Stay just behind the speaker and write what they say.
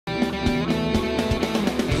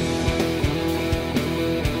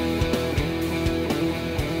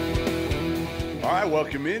right,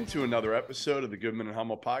 welcome into another episode of the Goodman and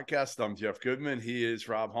Hummel podcast. I'm Jeff Goodman. He is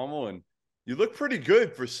Rob Hummel, and you look pretty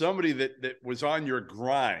good for somebody that was on your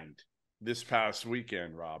grind this past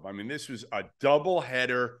weekend, Rob. I mean, this was a double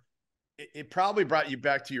header. It probably brought you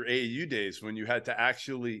back to your AAU days when you had to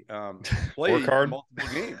actually play work hard.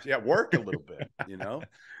 multiple games. Yeah, work a little bit,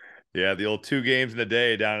 Yeah, the old 2 games in a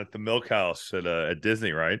day down at the Milk House at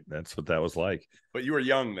Disney, right? That's what that was like. But you were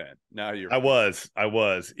young then. Now you're. I was.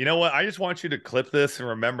 You know what? I just want you to clip this and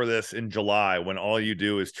remember this in July when all you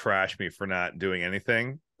do is trash me for not doing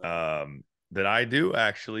anything. That I do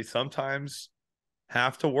actually sometimes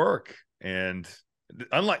have to work. And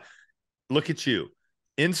look at you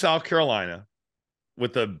in South Carolina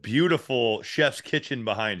with a beautiful chef's kitchen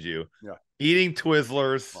behind you, eating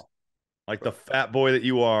Twizzlers like the fat boy that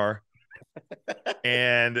you are.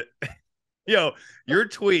 And, your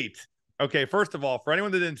tweet. Okay, first of all, for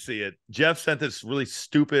anyone that didn't see it, Jeff sent this really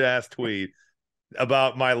stupid-ass tweet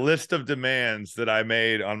about my list of demands that I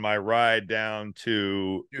made on my ride down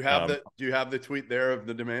to. Do you have the tweet there of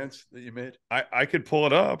the demands that you made? I could pull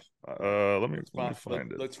it up. Let me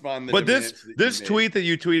find it. Let's find the. But this tweet that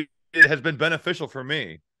you tweeted has been beneficial for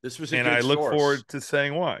me. This was a and good I look source. forward to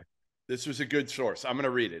saying why. This was a good source. I'm going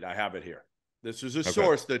to read it. I have it here. This was a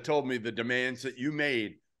source that told me the demands that you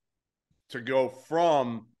made to go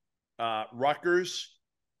from Rutgers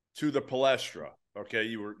to the Palestra. Okay,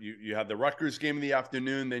 you had the Rutgers game in the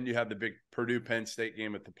afternoon, then you had the big Purdue-Penn State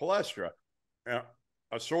game at the Palestra.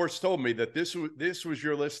 A source told me that this was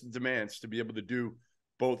your list of demands to be able to do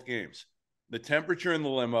both games. The temperature in the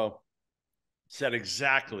limo set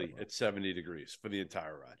exactly at 70 degrees for the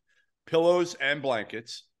entire ride. Pillows and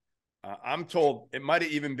blankets. I'm told it might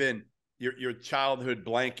have even been your childhood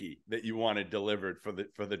blankie that you wanted delivered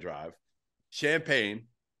for the drive. Champagne,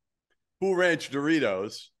 Cool Ranch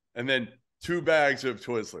Doritos, and then 2 bags of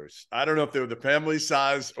Twizzlers. I don't know if they were the family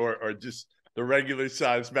size or just the regular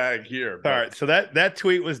size bag here. All right, so that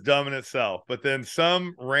tweet was dumb in itself, but then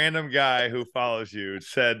some random guy who follows you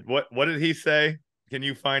said, what did he say? Can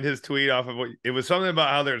you find his tweet off of what it was? Something about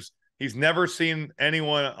how he's never seen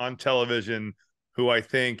anyone on television who I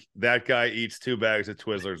think that guy eats 2 bags of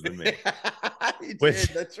Twizzlers than me.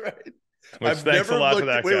 That's right. I've never looked for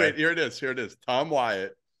that guy. Wait, here it is. Tom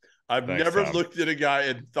Wyatt. Thanks, never looked at a guy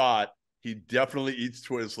and thought he definitely eats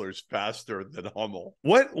Twizzlers faster than Hummel.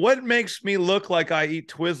 What makes me look like I eat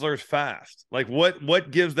Twizzlers fast? Like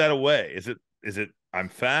what gives that away? Is it I'm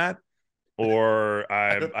fat or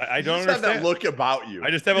I don't understand. Have that look about you.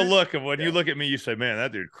 I just have a look of when you look at me, you say, man,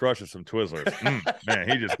 that dude crushes some Twizzlers. Man,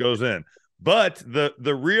 he just goes in. But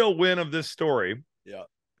the real win of this story,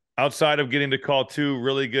 outside of getting to call 2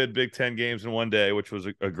 really good Big Ten games in one day, which was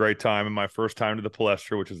a great time, and my first time to the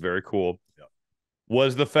Palestra, which was very cool,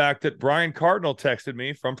 was the fact that Brian Cardinal texted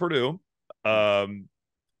me from Purdue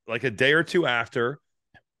like a day or 2 after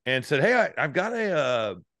and said, hey, I've got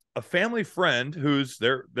a family friend who's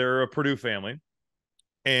they're a Purdue family,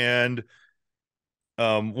 and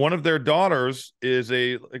one of their daughters is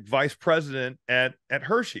a vice president at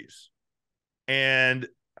Hershey's, and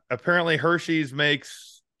apparently Hershey's makes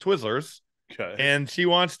Twizzlers. Okay. And she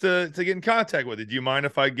wants to get in contact with you. Do you mind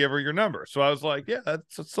if I give her your number? So I was like, yeah,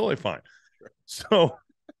 that's totally fine. Sure.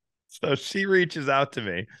 So she reaches out to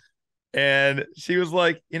me and she was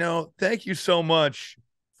like, thank you so much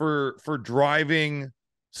for driving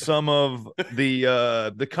some of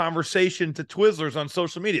the conversation to Twizzlers on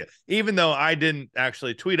social media, even though I didn't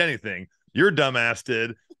actually tweet anything. Your dumbass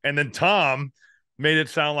did. And then Tom made it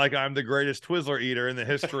sound like I'm the greatest Twizzler eater in the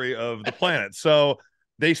history of the planet. So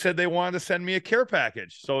they said they wanted to send me a care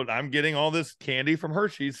package. So I'm getting all this candy from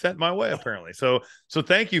Hershey's sent my way, apparently. So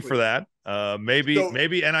thank you for that. Maybe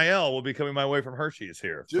NIL will be coming my way from Hershey's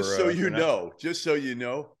here. Just so you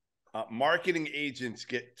know, marketing agents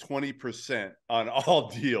get 20% on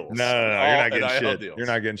all deals. No, you're not getting shit. Deals. You're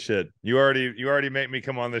not getting shit. You already make me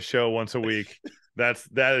come on the show once a week. That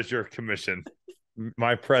is your commission.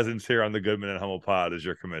 My presence here on the Goodman and Hummel pod is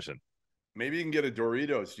your commission. Maybe you can get a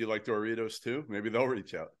Doritos. Do you like Doritos too? Maybe they'll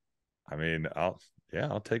reach out. I mean, I'll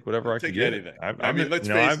take whatever I can get. Anything.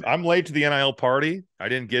 I'm late to the NIL party. I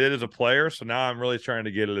didn't get it as a player, so now I'm really trying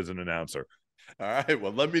to get it as an announcer. All right.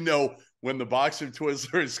 Well, let me know when the box of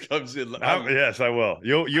Twizzlers comes in. Yes, I will.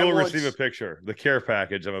 You'll receive a picture. The care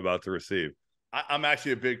package I'm about to receive. I'm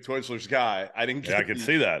actually a big Twizzlers guy. I didn't get I can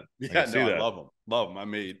see that. I love them. I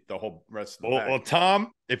made the whole rest of the well,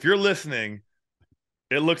 Tom, if you're listening,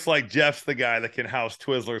 it looks like Jeff's the guy that can house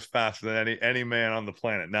Twizzlers faster than any man on the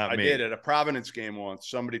planet, not me. I did at a Providence game once.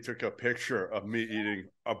 Somebody took a picture of me eating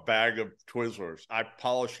a bag of Twizzlers. I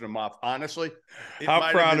polished them off. Honestly,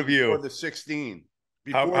 how proud of you for the 16.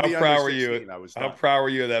 Before how the proud under were 16, you? I was How done. proud were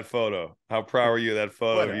you of that photo? How proud were you of that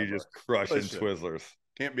photo of you Whatever. just crushing Listen, Twizzlers?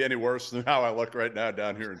 can't be any worse than how I look right now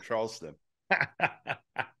down here in Charleston. All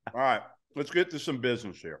right, let's get to some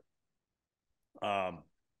business here.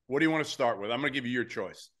 What do you want to start with? I'm going to give you your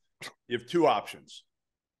choice. You have two options.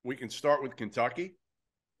 We can start with Kentucky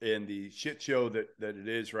and the shit show that it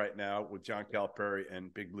is right now with Jon Calipari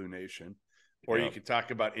and Big Blue Nation, or you could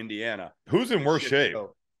talk about Indiana. Who's in worse shape?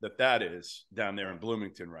 That is down there in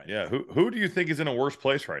Bloomington right now. Yeah, who do you think is in a worse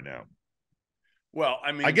place right now? Well,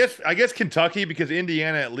 I mean, I guess Kentucky, because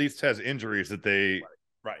Indiana at least has injuries that they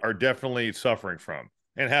are definitely suffering from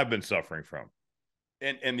and have been suffering from.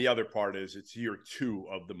 And the other part is it's year 2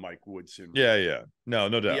 of the Mike Woodson. Yeah. No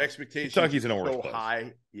doubt. The expectations Kentucky's in a are worse so place.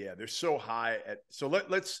 high. Yeah, they're so high. So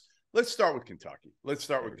let's start with Kentucky. Let's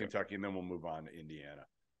start with Kentucky, and then we'll move on to Indiana.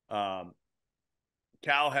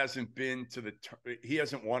 Cal hasn't been to he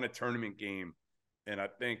hasn't won a tournament game, and I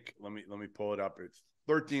think let me pull it up. It's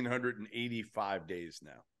 1,385 days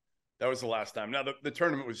now. That was the last time. Now the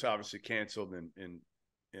tournament was obviously canceled in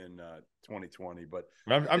 2020, but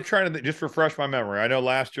I'm trying to just refresh my memory. I know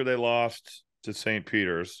last year they lost to St.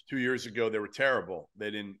 Peter's. 2 years ago they were terrible. They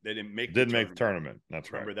didn't make the tournament.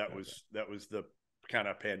 That's Remember, right. That was the kind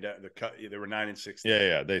of pandemic. The cut. They were 9-16.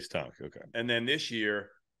 Yeah, they stunk. Okay. And then this year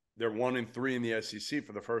they're 1-3 in the SEC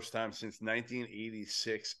for the first time since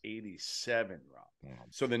 1986-87. Rob. Wow.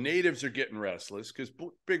 So the natives are getting restless because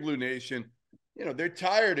Big Blue Nation, they're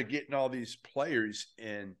tired of getting all these players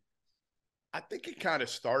in. I think it kind of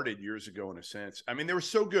started years ago in a sense. I mean, they were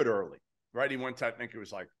so good early, right? He went to, I think it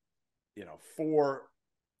was like, four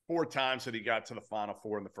times that he got to the Final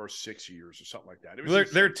Four in the first 6 years or something like that. It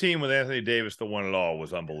was their team with Anthony Davis, the one it all,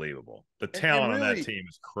 was unbelievable. The talent really, on that team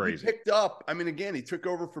is crazy. He picked up, I mean, again, he took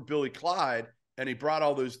over for Billy Clyde and he brought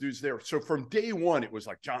all those dudes there. So from day one, it was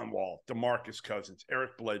like John Wall, DeMarcus Cousins,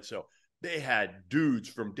 Eric Bledsoe. They had dudes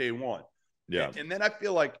from day one. Yeah. And then I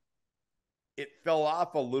feel like it fell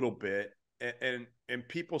off a little bit. And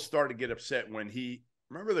people started to get upset when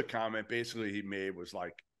remember the comment basically he made was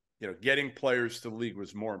like, getting players to the league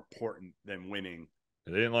was more important than winning.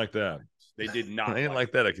 They didn't like that. They did not. They didn't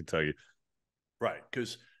like that, I can tell you. Right.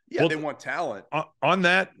 Because, they want talent. On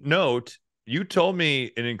that note, you told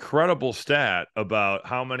me an incredible stat about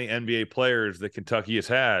how many NBA players that Kentucky has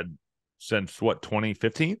had since,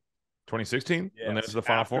 2015? 2016? Yes. And that's the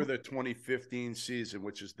Final Four? After the 2015 season,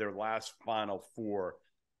 which is their last Final Four,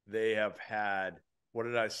 they have had, what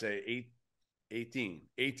did I say, 18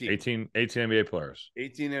 NBA players.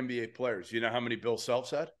 18 NBA players. You know how many Bill Self's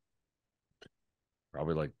had?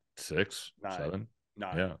 Probably like 6, 7.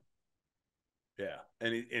 9. Yeah.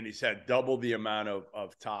 And he's had double the amount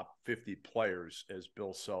of top 50 players as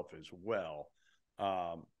Bill Self as well.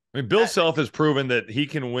 I mean, Bill Self has proven that he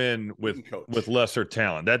can win with lesser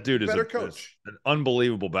talent. That dude is better coach. An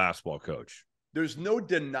unbelievable basketball coach. There's no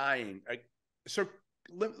denying. So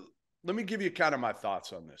let me give you kind of my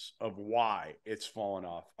thoughts on this, of why it's fallen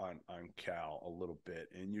off on Cal a little bit.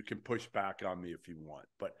 And you can push back on me if you want.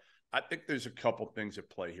 But I think there's a couple things at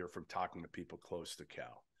play here from talking to people close to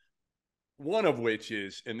Cal. One of which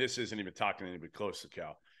is, and this isn't even talking to anybody close to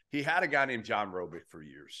Cal, he had a guy named Jon Robick for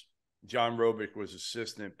years. Jon Robick was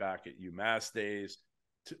assistant back at UMass days.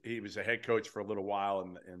 He was a head coach for a little while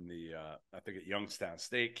in the I think at Youngstown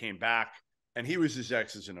State, came back, and he was his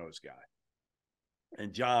X's and O's guy.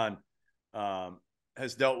 And Jon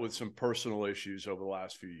has dealt with some personal issues over the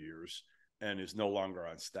last few years and is no longer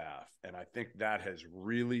on staff. And I think that has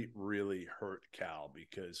really, really hurt Cal,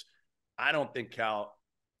 because I don't think Cal –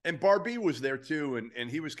 and Barbie was there too, and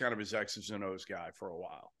he was kind of his X's and O's guy for a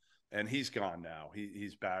while. And he's gone now.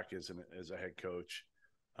 He's back as a head coach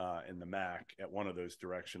in the MAC at one of those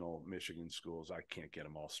directional Michigan schools. I can't get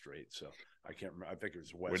them all straight, so I can't remember. I think it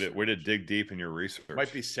was Western. Way to dig deep in your research. It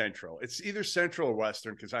might be Central. It's either Central or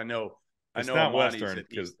Western, because I know it's not Western,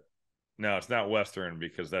 because no, it's not Western,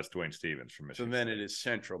 because that's Dwayne Stevens from Michigan. So then it is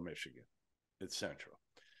Central Michigan. It's Central.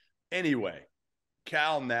 Anyway,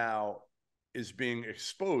 Cal now is being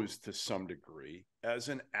exposed to some degree as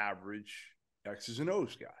an average X's and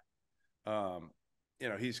O's guy.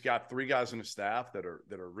 He's got 3 guys on his staff that are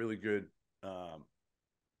really good.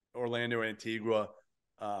 Orlando Antigua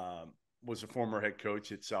was a former head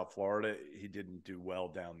coach at South Florida. He didn't do well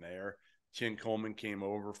down there. Chin Coleman came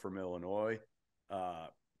over from Illinois.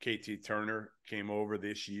 KT Turner came over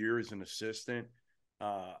this year as an assistant.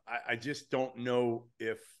 I just don't know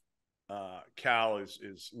if Cal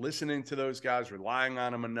is listening to those guys, relying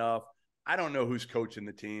on them enough. I don't know who's coaching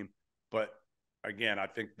the team, but again, I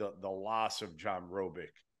think the loss of Jon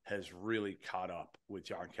Robick has really caught up with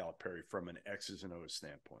Jon Calipari from an X's and O's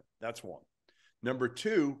standpoint. That's one. Number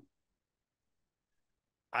two,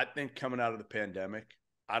 I think coming out of the pandemic,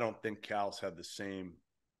 I don't think Cal's had the same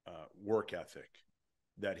work ethic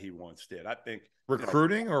that he once did. I think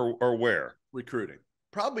recruiting or where? Recruiting.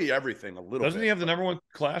 Probably everything a little bit. Doesn't he have the number one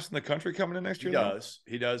class in the country coming in next year?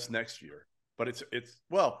 He does next year. But it's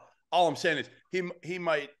well, all I'm saying is he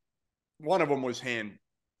might, one of them was hand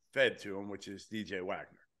fed to him, which is DJ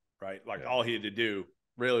Wagner, right? Like all he had to do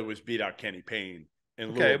really was beat out Kenny Payne.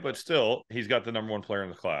 Okay, but still, he's got the number one player in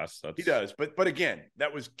the class. He does. But again,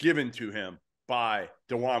 that was given to him by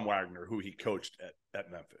DeJuan Wagner, who he coached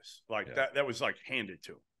at Memphis. Like that was like handed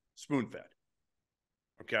to him, spoon fed.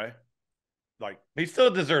 Okay. Like he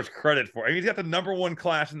still deserves credit for it. He's got the number one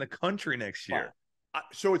class in the country next year.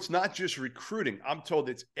 So it's not just recruiting. I'm told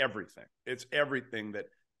it's everything. It's everything that,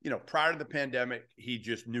 prior to the pandemic, he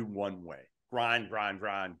just knew one way: grind, grind,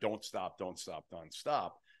 grind. Don't stop, don't stop, don't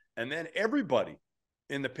stop. And then everybody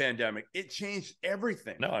in the pandemic, it changed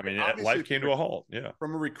everything. No, I mean, life came to a halt. Yeah.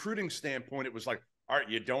 From a recruiting standpoint, it was like, all right,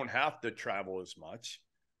 you don't have to travel as much.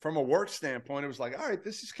 From a work standpoint, it was like, all right,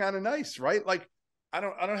 this is kind of nice, right? Like, I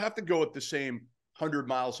don't have to go at the same 100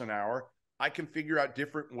 miles an hour. I can figure out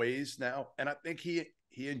different ways now. And I think he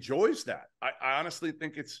enjoys that. I honestly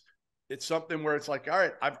think it's something where it's like, all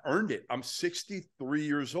right, I've earned it. I'm 63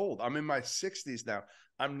 years old. I'm in my 60s now.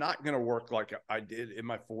 I'm not going to work like I did in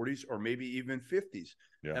my 40s or maybe even 50s.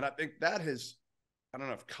 Yeah. And I think that has, I don't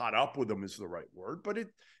know if caught up with him is the right word, but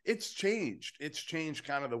it's changed. It's changed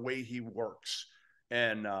kind of the way he works.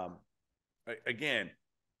 And again,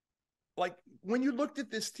 like when you looked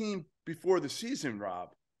at this team before the season, Rob,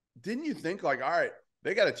 didn't you think like, all right,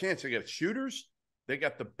 they got a chance. They got shooters. They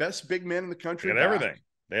got the best big men in the country. They had everything.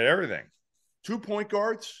 They had everything. 2 point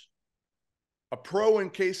guards, a pro in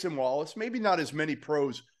Case and Wallace, maybe not as many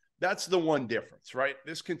pros. That's the one difference, right?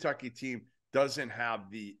 This Kentucky team doesn't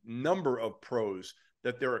have the number of pros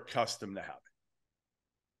that they're accustomed to having.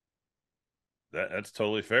 That's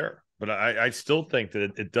totally fair. But I still think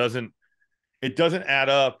that it doesn't add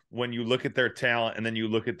up when you look at their talent and then you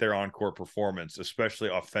look at their on-court performance, especially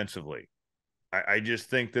offensively. I just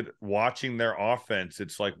think that watching their offense,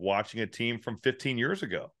 it's like watching a team from 15 years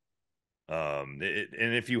ago. And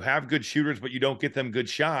if you have good shooters, but you don't get them good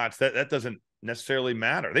shots, that doesn't necessarily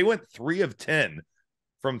matter. They went 3 of 10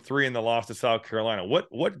 from 3 in the loss to South Carolina.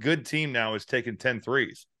 What good team now is taking 10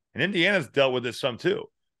 threes? And Indiana's dealt with this some too.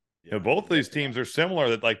 Yeah, both of these teams are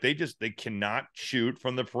similar that like they cannot shoot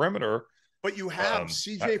from the perimeter. But you have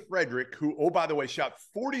CJ Frederick, who, oh, by the way, shot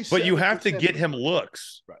 47%. But you have to get him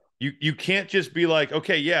looks. Right. You can't just be like,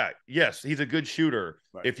 okay, yes, he's a good shooter.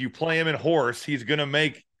 Right. If you play him in horse, he's going to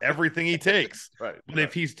make everything he takes. Right. But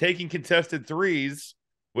if he's taking contested threes,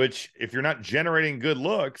 which if you're not generating good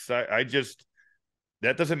looks, I just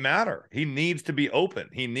that doesn't matter. He needs to be open.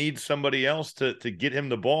 He needs somebody else to get him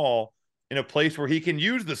the ball in a place where he can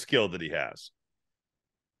use the skill that he has.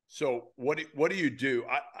 So what do you do?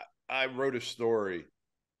 I wrote a story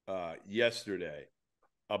yesterday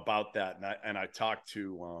about that, and I talked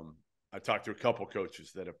to a couple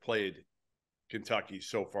coaches that have played Kentucky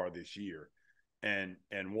so far this year, and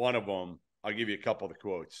one of them, I'll give you a couple of the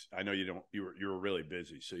quotes. I know you were really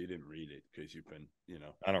busy, so you didn't read it because you've been,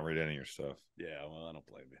 I don't read any of your stuff. Yeah, well, I don't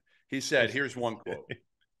blame you. He said, here's one quote: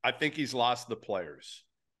 "I think he's lost the players.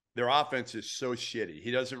 Their offense is so shitty.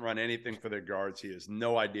 He doesn't run anything for their guards. He has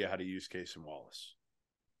no idea how to use Case and Wallace."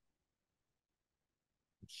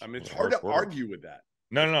 I mean, it's hard to argue with that.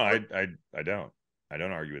 No, I don't. I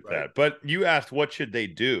don't argue with that. But you asked, what should they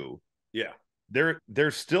do? Yeah.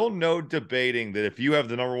 There's still no debating that if you have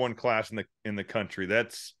the number one class in the country,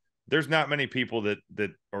 there's not many people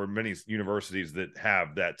that or many universities that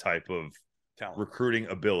have that type of talent, recruiting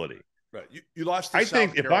ability. Right. You lost to I South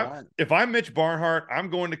think Carolina. if I'm Mitch Barnhart, I'm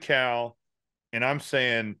going to Cal and I'm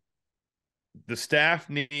saying the staff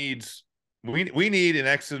needs we need an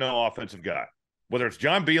X and O offensive guy. Whether it's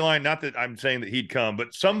Jon Beilein, not that I'm saying that he'd come,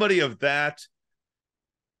 but somebody of that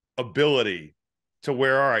ability to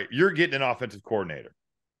where, all right, you're getting an offensive coordinator.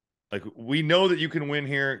 Like, we know that you can win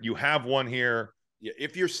here. You have one here. Yeah,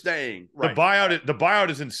 if you're staying, right. The buyout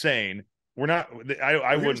is insane. We're not.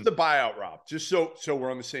 I wouldn't. Here's the buyout, Rob. Just so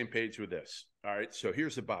we're on the same page with this. All right. So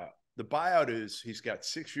here's the buyout. The buyout is he's got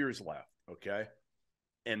 6 years left. Okay.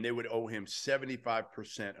 And they would owe him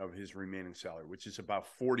 75% of his remaining salary, which is about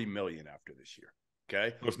 $40 million after this year.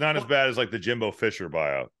 Okay. So it's not as bad as like the Jimbo Fisher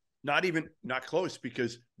buyout. Not close,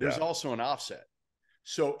 because there's also an offset.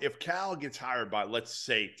 So if Cal gets hired by, let's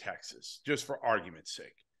say, Texas, just for argument's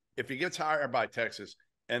sake, if he gets hired by Texas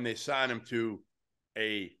and they sign him to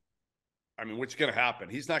what's going to happen?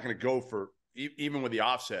 He's not going to go for, even with the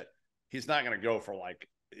offset, he's not going to go for like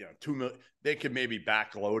 $2 million. They could maybe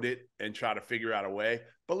backload it and try to figure out a way.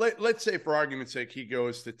 But let's say, for argument's sake, he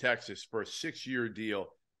goes to Texas for a 6-year deal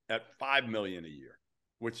at $5 million a year,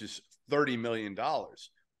 which is $30 million.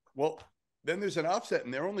 Well, then there's an offset,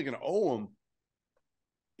 and they're only going to owe him,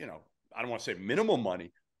 I don't want to say minimal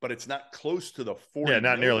money, but it's not close to the 40. Yeah,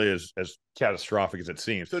 not nearly as catastrophic as it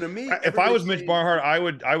seems. So to me, if I was Mitch Barnhart, I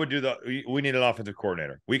would do we need an offensive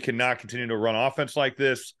coordinator. We cannot continue to run offense like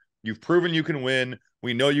this. You've proven you can win.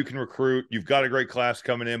 We know you can recruit. You've got a great class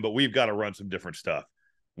coming in, but we've got to run some different stuff.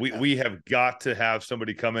 We have got to have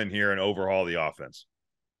somebody come in here and overhaul the offense.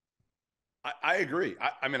 I agree.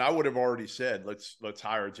 I mean, I would have already said, let's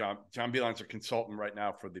hire Jon Beilein's a consultant right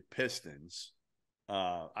now for the Pistons.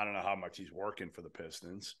 I don't know how much he's working for the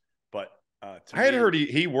Pistons, but I had heard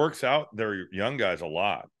he works out their young guys a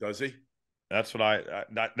lot. Does he? That's what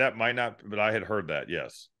that might not, but I had heard that.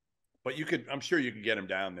 Yes. But I'm sure you could get him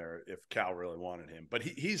down there if Cal really wanted him. But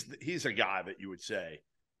he's a guy that you would say,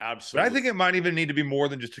 absolutely. But I think it might even need to be more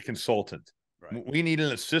than just a consultant. Right. We need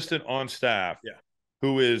an assistant on staff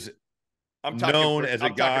who is known as a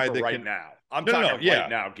guy that right now. I'm talking right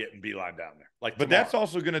now getting Beilein down there. But tomorrow. That's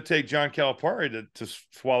also going to take John Calipari to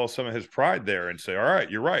swallow some of his pride there and say, all right,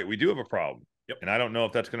 you're right. We do have a problem. Yep. And I don't know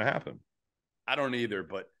if that's going to happen. I don't either,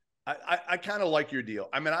 but I kind of like your deal.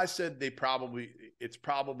 I mean, I said it's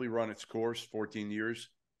probably run its course, 14 years,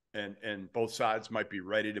 and both sides might be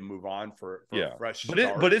ready to move on for a fresh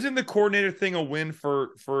start. But isn't the coordinator thing a win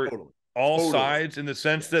for all sides in the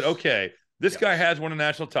sense that, okay, this guy has won a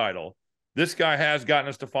national title. This guy has gotten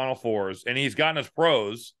us to Final Fours, and he's gotten us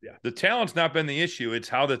pros. Yeah. The talent's not been the issue. It's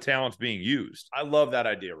how the talent's being used. I love that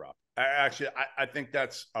idea, Rob. I think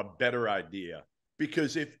that's a better idea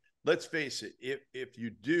because let's face it, if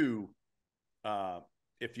you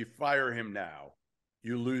fire him now,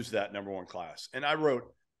 you lose that number one class. And I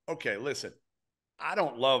wrote, okay, listen, I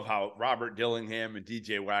don't love how Robert Dillingham and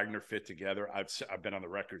DJ Wagner fit together. I've been on the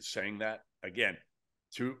record saying that. Again,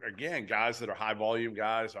 guys that are high volume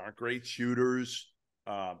guys, aren't great shooters.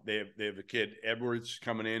 They have a kid, Edwards,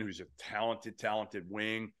 coming in, who's a talented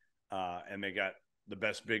wing. And they got the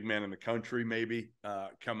best big man in the country, maybe,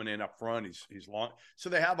 coming in up front. He's long. So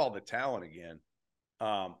they have all the talent again.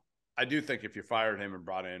 I do think if you fired him and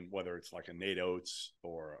brought in, whether it's like a Nate Oates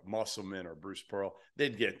or a Musselman or Bruce Pearl,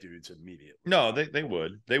 they'd get dudes immediately. No, they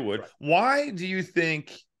would. They would. Right. Why do you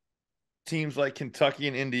think teams like Kentucky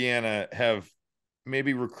and Indiana have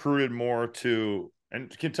maybe recruited more to,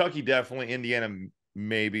 and Kentucky definitely, Indiana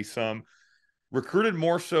maybe some, recruited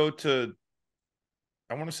more so to,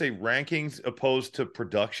 I want to say rankings opposed to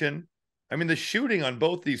production? I mean, the shooting on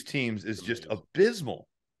both these teams is just abysmal.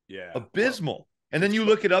 Yeah. Abysmal. Well, and then you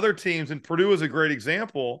look at other teams, and Purdue is a great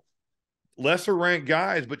example, lesser ranked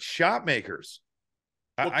guys, but shot makers.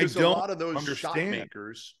 I don't a lot of those understand. Shot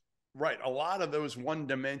makers, right? A lot of those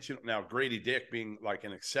one-dimensional. Now, Grady Dick being like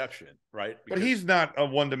an exception, right? But he's not a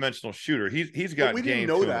one-dimensional shooter. He's got. We didn't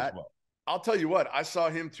know that. Well. I'll tell you what. I saw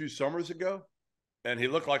him 2 summers ago, and he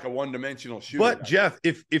looked like a one-dimensional shooter. But Jeff,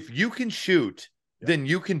 if you can shoot, then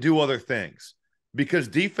you can do other things. Because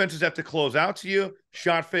defenses have to close out to you,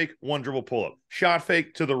 shot fake, one dribble pull up, shot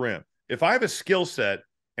fake to the rim. If I have a skill set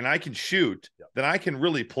and I can shoot, then I can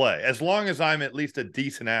really play, as long as I'm at least a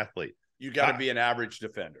decent athlete. You got to be an average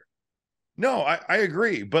defender. No, I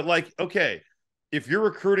agree. But okay, if you're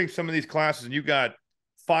recruiting some of these classes and you got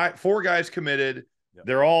 4 guys committed,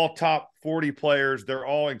 they're all top 40 players, they're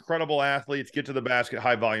all incredible athletes, get to the basket,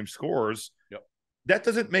 high volume scorers. That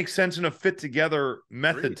doesn't make sense in a fit together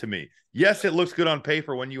method to me. Yes, it looks good on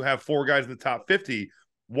paper when you have 4 guys in the top 50.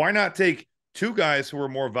 Why not take 2 guys who are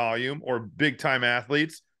more volume or big time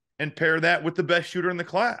athletes and pair that with the best shooter in the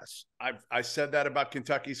class? I said that about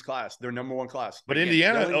Kentucky's class, their number 1 class. But again,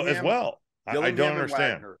 Indiana as well. I don't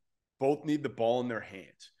understand. Wagner both need the ball in their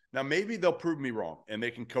hands. Now, maybe they'll prove me wrong and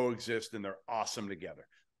they can coexist and they're awesome together.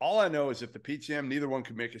 All I know is if the PTM, neither one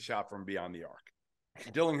could make a shot from beyond the arc.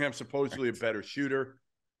 Dillingham supposedly a better shooter.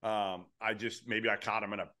 Maybe I caught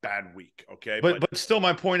him in a bad week. Okay. But still,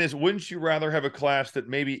 my point is, wouldn't you rather have a class that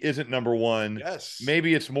maybe isn't number 1? Yes.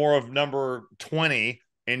 Maybe it's more of number 20,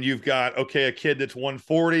 and you've got, a kid that's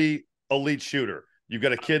 140, elite shooter. You've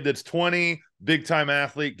got a kid that's 20, big time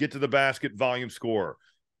athlete, get to the basket, volume scorer.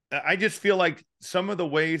 I just feel like some of the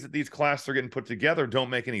ways that these classes are getting put together don't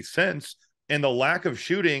make any sense. And the lack of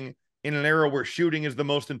shooting in an era where shooting is the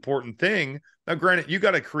most important thing. Now, granted, you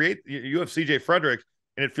got to you have CJ Frederick,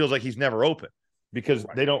 and it feels like he's never open because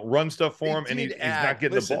they don't run stuff for him, and he's not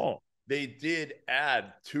getting the ball. They did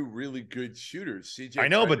add 2 really good shooters. CJ I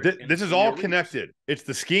know, Frederick, but this is all connected. It's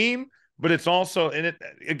the scheme, but it's also, and it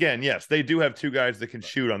again, yes, they do have 2 guys that can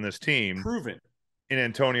shoot on this team. Proven. in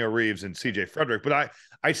Antonio Reeves and CJ Frederick. But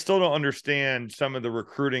I still don't understand some of the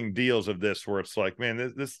recruiting deals of this, where it's like,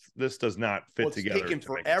 man, this does not fit together. It's taken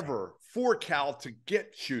forever for Cal to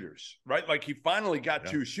get shooters, right? Like he finally got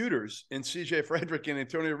two shooters in CJ Frederick and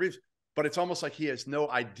Antonio Reeves, but it's almost like he has no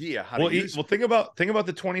idea how to use. Well, think about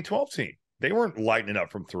the 2012 team. They weren't lighting it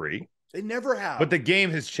up from three. They never have. But the game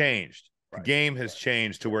has changed. The game has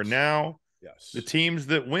changed to where now the teams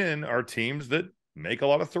that win are teams that make a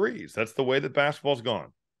lot of threes. That's the way that basketball's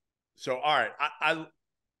gone. So, all right,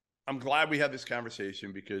 I'm glad we had this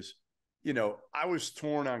conversation because, you know, I was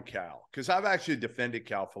torn on Cal because I've actually defended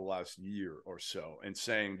Cal for the last year or so and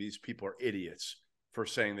saying these people are idiots for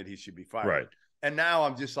saying that he should be fired. Right. And now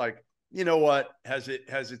I'm just like, you know what? Has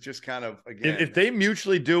it just kind of, again, if they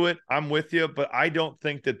mutually do it, I'm with you, but I don't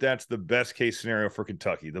think that that's the best case scenario for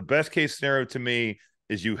Kentucky. The best case scenario to me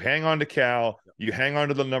is you hang on to Cal, you hang on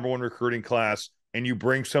to the number one recruiting class, and you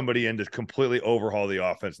bring somebody in to completely overhaul the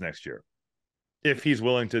offense next year. If he's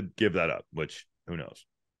willing to give that up, which who knows?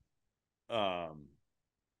 All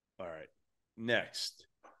right. Next.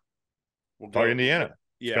 We'll go to Indiana.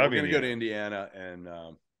 Yeah, we're going to go to Indiana, and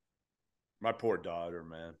my poor daughter,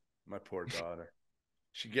 man. My poor daughter.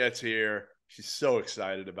 She gets here. She's so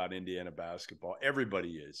excited about Indiana basketball.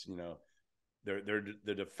 Everybody is, you know. They're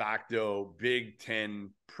the de facto Big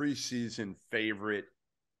Ten preseason favorite,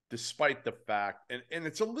 despite the fact, and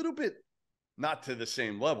it's a little bit not to the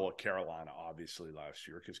same level of Carolina, obviously, last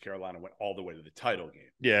year, because Carolina went all the way to the title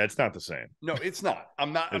game. Yeah, it's not the same. No, it's not.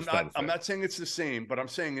 I'm not saying it's the same, but I'm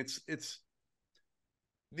saying it's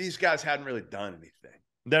these guys hadn't really done anything.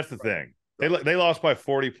 That's the thing. They lost by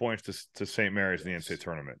 40 points to St. Mary's in the NCAA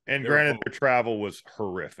tournament. And granted, their travel was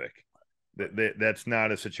horrific. That's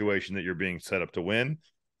not a situation that you're being set up to win.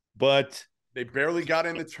 But they barely got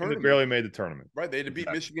in the tournament. They barely made the tournament. Right. They had to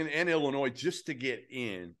beat Michigan and Illinois just to get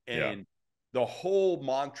in. And the whole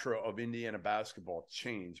mantra of Indiana basketball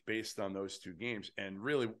changed based on those two games. And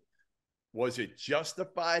really, was it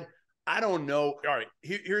justified? I don't know. All right.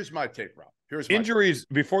 Here's my take, Rob. Injuries,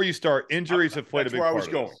 before you start, injuries have played a big part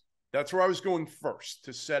of this. That's where I was going first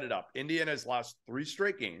to set it up. Indiana's lost 3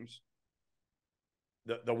 straight games.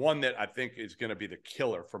 The one that I think is going to be the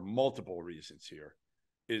killer for multiple reasons here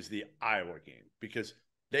is the Iowa game, because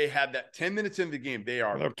they had that 10 minutes into the game. They're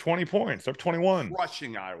up 20 points. They're up 21.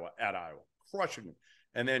 Crushing Iowa, crushing them.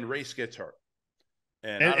 And then Race gets hurt.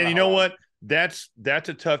 And you know what? That's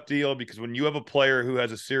a tough deal, because when you have a player who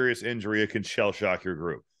has a serious injury, it can shell shock your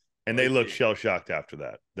group. And they look shell-shocked after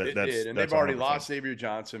that. And they've already lost Xavier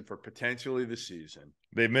Johnson for potentially the season.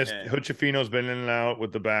 They've missed – Huchefino's been in and out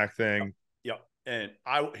with the back thing. Yep. And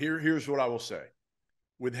here's what I will say.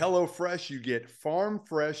 With HelloFresh, you get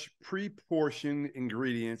farm-fresh, pre-portioned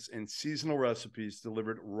ingredients and seasonal recipes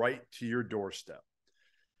delivered right to your doorstep.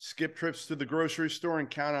 Skip trips to the grocery store and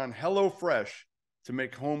count on HelloFresh to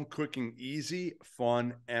make home cooking easy,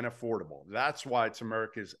 fun, and affordable. That's why it's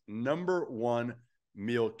America's #1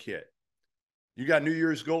 meal kit. You got New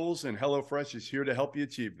Year's goals, and HelloFresh is here to help you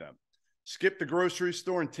achieve them. Skip the grocery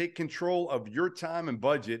store and take control of your time and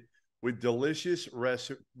budget with delicious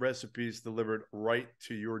recipes delivered right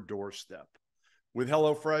to your doorstep. With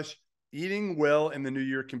HelloFresh, eating well in the new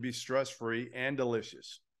year can be stress-free and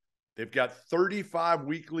delicious. They've got 35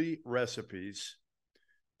 weekly recipes.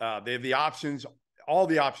 They have the options, all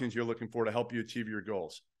the options you're looking for to help you achieve your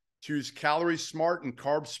goals. Choose calorie smart and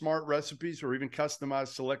carb smart recipes, or even customize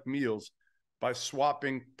select meals by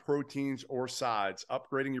swapping proteins or sides,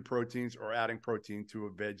 upgrading your proteins, or adding protein to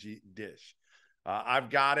a veggie dish. I've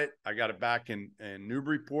got it. I got it back in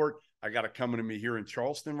Newburyport. I got it coming to me here in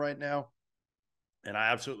Charleston right now. And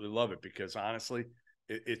I absolutely love it because, honestly,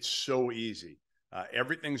 it's so easy.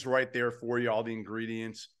 Everything's right there for you, all the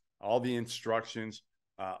ingredients, all the instructions.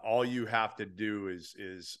 All you have to do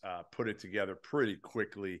is put it together pretty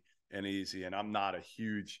quickly and easy. And I'm not a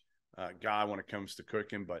huge guy when it comes to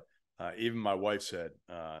cooking, but even my wife said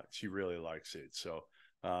she really likes it. So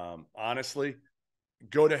honestly,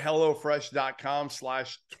 go to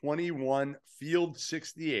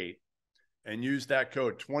HelloFresh.com/21Field68 and use that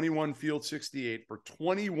code 21Field68 for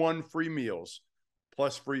 21 free meals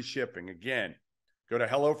plus free shipping. Again, go to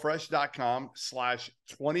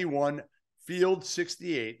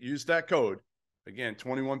HelloFresh.com/21Field68. Use that code. Again,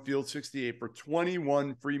 21Field68 for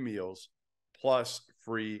 21 free meals plus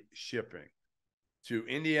free shipping. To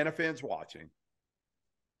Indiana fans watching,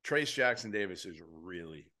 Trayce Jackson-Davis is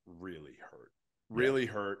really, really hurt. Really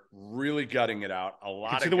hurt, really gutting it out. A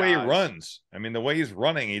lot of the way he runs. I mean, the way he's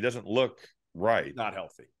running, he doesn't look right. He's not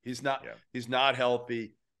healthy. He's not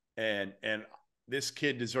healthy. And this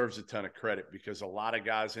kid deserves a ton of credit, because a lot of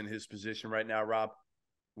guys in his position right now, Rob,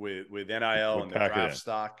 with NIL and the draft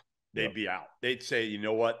stock, they'd be out. They'd say, you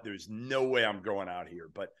know what? There's no way I'm going out here.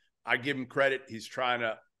 But I give him credit. He's trying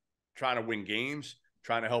to win games,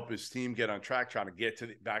 trying to help his team get on track, trying to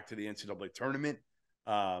get back to the NCAA tournament.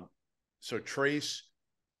 So Trayce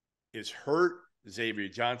is hurt. Xavier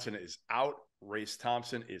Johnson is out. Race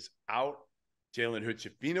Thompson is out. Jalen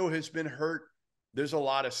Hood-Schifino has been hurt. There's a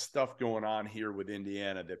lot of stuff going on here with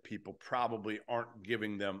Indiana that people probably aren't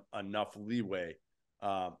giving them enough leeway.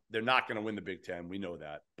 They're not going to win the Big Ten. We know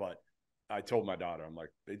that. But I told my daughter, I'm like,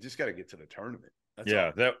 they just got to get to the tournament.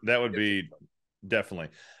 That would be definitely.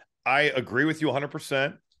 I agree with you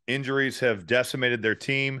 100%. Injuries have decimated their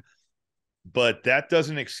team, but that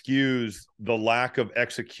doesn't excuse the lack of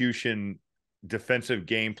execution defensive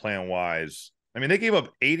game plan wise. I mean, they gave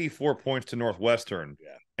up 84 points to Northwestern. Yeah.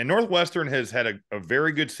 And Northwestern has had a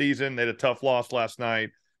very good season. They had a tough loss last night.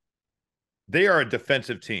 They are a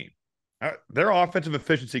defensive team. Their offensive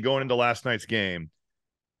efficiency going into last night's game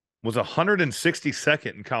was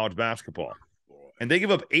 162nd in college basketball. And they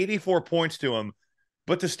give up 84 points to them.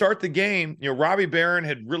 But to start the game, Robbie Barron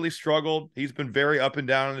had really struggled. He's been very up and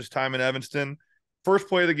down in his time in Evanston. First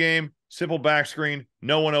play of the game, simple back screen.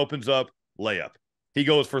 No one opens up, layup. He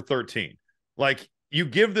goes for 13. Like, you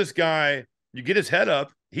give this guy, you get his head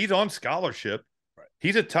up. He's on scholarship. Right.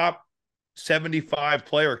 He's a top 75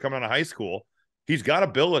 player coming out of high school. He's got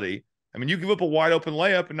ability. I mean, you give up a wide open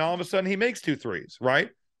layup, and all of a sudden he makes 2 threes, right?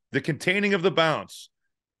 The containing of the bounce,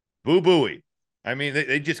 boo-booey. I mean,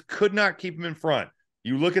 they just could not keep him in front.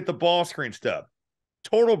 You look at the ball screen stuff,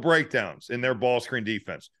 total breakdowns in their ball screen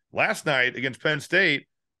defense. Last night against Penn State,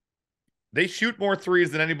 they shoot more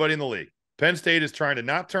threes than anybody in the league. Penn State is trying to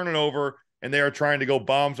not turn it over, and they are trying to go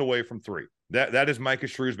bombs away from 3. That is Micah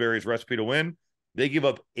Shrewsbury's recipe to win. They give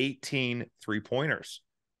up 18 3-pointers.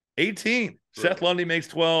 18. Right. Seth Lundy makes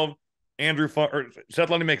 12. Seth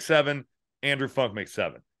Lundy makes 7. Andrew Funk makes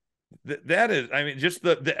 7. That is, I mean, just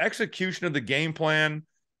the execution of the game plan.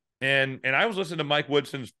 And I was listening to Mike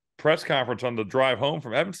Woodson's press conference on the drive home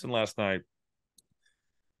from Evanston last night.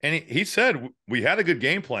 And he said, we had a good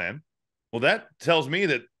game plan. Well, that tells me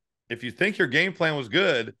that if you think your game plan was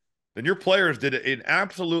good, then your players did an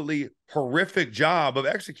absolutely horrific job of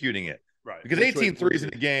executing it. Right. Because 18 threes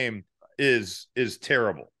in a game is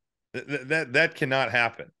terrible. That cannot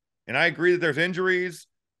happen. And I agree that there's injuries,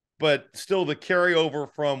 but still the carryover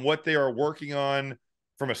from what they are working on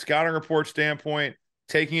from a scouting report standpoint,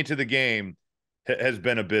 taking it to the game has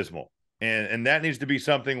been abysmal. And that needs to be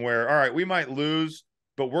something where, all right, we might lose,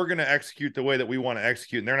 but we're going to execute the way that we want to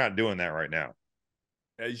execute. And they're not doing that right now.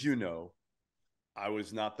 As you know, I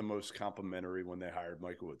was not the most complimentary when they hired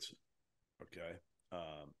Mike Woodson. Okay.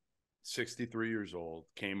 63 years old,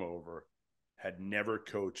 came over, had never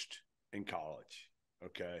coached in college.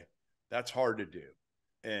 Okay. That's hard to do.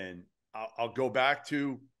 And I'll go back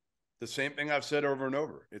to the same thing I've said over and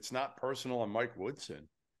over. It's not personal on Mike Woodson,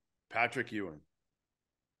 Patrick Ewing,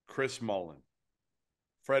 Chris Mullen,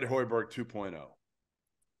 Fred Hoiberg 2.0,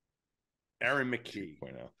 Aaron McKee,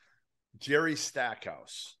 2.0. Jerry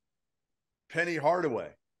Stackhouse, Penny Hardaway.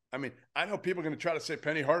 I mean, I know people are going to try to say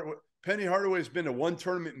Penny Hardaway. Penny Hardaway's been to one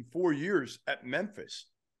tournament in 4 years at Memphis.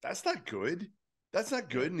 That's not good. That's not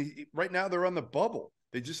good. And right now they're on the bubble.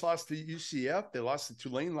 They just lost to UCF. They lost to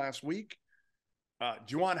Tulane last week.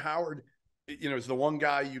 Juwan Howard, is the one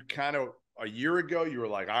guy you kind of a year ago you were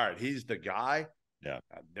like, all right, he's the guy. Yeah,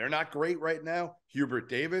 they're not great right now. Hubert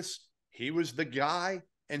Davis, he was the guy.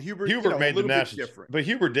 And Hubert made the national, different. But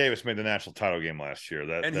Hubert Davis made the national title game last year.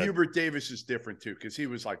 Hubert Davis is different too, because he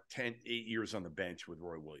was like 8 years on the bench with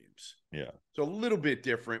Roy Williams. Yeah. So a little bit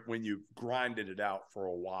different when you grinded it out for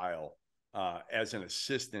a while as an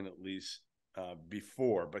assistant, at least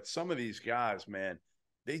before. But some of these guys, man,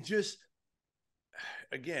 they just,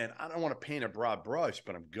 again, I don't want to paint a broad brush,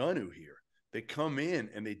 but I'm going to here. They come in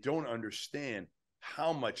and they don't understand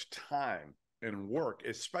how much time and work,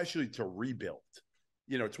 especially to rebuild.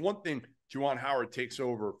 It's one thing Juwan Howard takes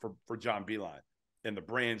over for Jon Beilein, and the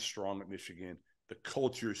brand's strong at Michigan. The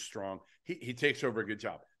culture's strong. He takes over a good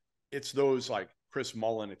job. It's those like Chris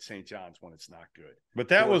Mullen at St. John's when it's not good. But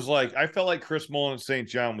that was like, I felt like Chris Mullen at St.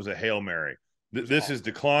 John was a Hail Mary. This has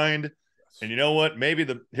declined. Yes. And you know what? Maybe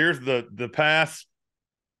here's the pass.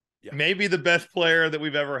 Yeah. Maybe the best player that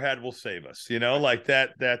we've ever had will save us. Like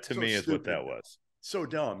that to me is what that was. So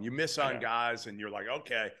dumb. You miss on guys and you're like,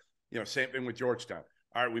 okay, same thing with Georgetown.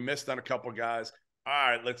 All right, we missed on a couple of guys. All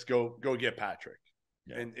right, let's go get Patrick.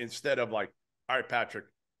 Yeah. And instead of like, all right, Patrick,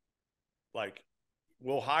 like,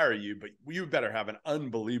 we'll hire you, but you better have an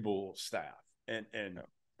unbelievable staff. And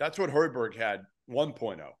that's what Hoiberg had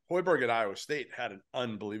 1.0. Hoiberg at Iowa State had an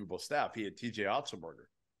unbelievable staff. He had TJ Otzelberger.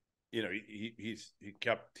 you know, he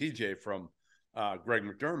kept TJ from Greg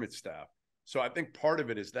McDermott's staff. So I think part of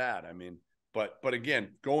it is that. I mean, but again,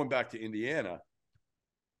 going back to Indiana.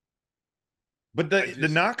 But the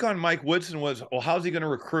knock on Mike Woodson was, well, how's he going to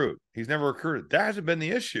recruit? He's never recruited. That hasn't been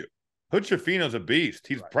the issue. Hood Schifino's a beast.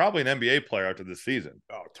 He's probably an NBA player after this season.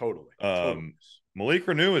 Oh, totally. Malik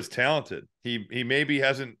Reneau is talented. He maybe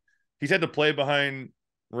hasn't – he's had to play behind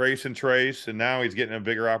Race and Trayce, and now he's getting a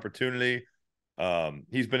bigger opportunity.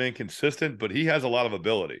 He's been inconsistent, but he has a lot of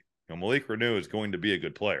ability. You know, Malik Reneau is going to be a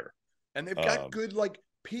good player. And they've got good, like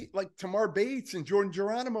Tamar Bates and Jordan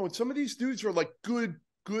Geronimo, and some of these dudes are like good,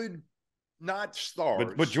 not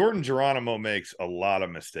stars. But Jordan Geronimo makes a lot of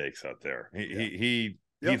mistakes out there.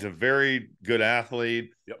 He's a very good athlete.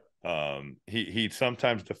 Yep. He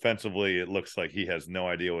sometimes defensively, it looks like he has no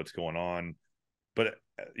idea what's going on. But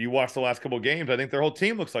you watch the last couple of games, I think their whole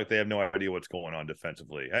team looks like they have no idea what's going on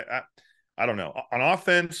defensively. I don't know. On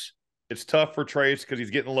offense, it's tough for Trayce because he's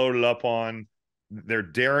getting loaded up on. They're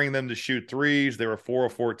daring them to shoot threes. They were 4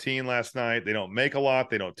 of 14 last night. They don't make a lot.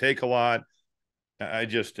 They don't take a lot.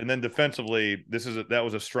 And then defensively, that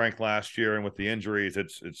was a strength last year, and with the injuries,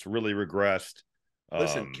 it's really regressed.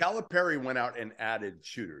 Listen, Calipari went out and added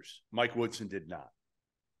shooters. Mike Woodson did not.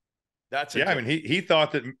 I mean, he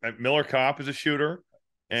thought that Miller Kopp is a shooter,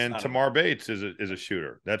 and Tamar Bates is a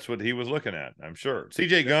shooter. That's what he was looking at, I'm sure.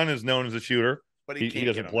 CJ Gunn is known as a shooter, but he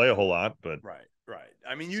doesn't play a whole lot. But right.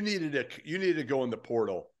 I mean, you needed to go in the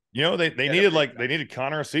portal. You know, they needed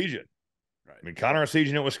Connor Essegian. Right. I mean, Connor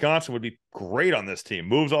Essegian at Wisconsin would be great on this team.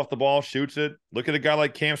 Moves off the ball, shoots it. Look at a guy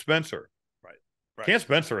like Cam Spencer. Right. Cam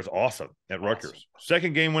Spencer is awesome at Rutgers.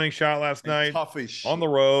 Second game-winning shot last night. Tough as shit. On the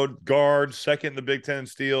road, guard, second in the Big Ten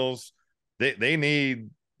steals. They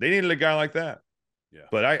needed a guy like that. Yeah.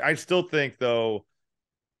 But I still think though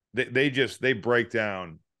they break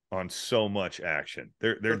down on so much action.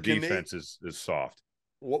 Their defense is soft.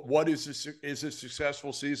 What is a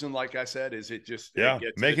successful season? Like I said, is it just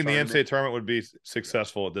making the NCAA tournament would be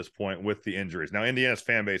successful at this point with the injuries. Now Indiana's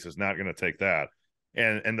fan base is not going to take that,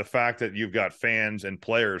 and the fact that you've got fans and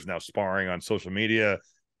players now sparring on social media.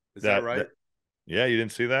 Is that right? Yeah, you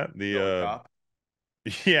didn't see that? Miller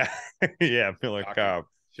Kopp.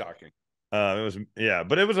 Shocking. It was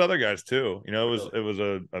but it was other guys too. You know, it was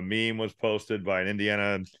a meme was posted by an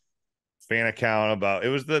Indiana fan account about it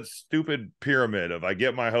was that stupid pyramid of I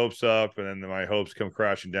get my hopes up and then my hopes come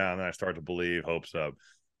crashing down and I start to believe hopes up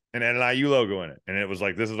and an IU logo in it. And it was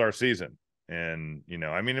like, this is our season. And, you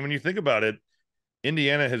know, I mean, when you think about it,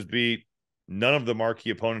 Indiana has beat none of the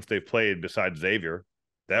marquee opponents they've played besides Xavier.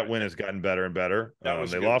 That win has gotten better and better.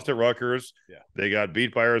 They lost at Rutgers. Yeah. They got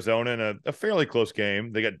beat by Arizona in a fairly close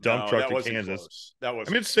game. They got dump trucked at Kansas. Close. That was.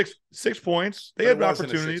 I mean, it's 6 points. They had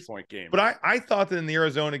opportunities. A 6-point game. But I thought that in the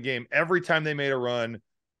Arizona game, every time they made a run,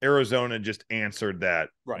 Arizona just answered that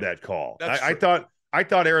call. I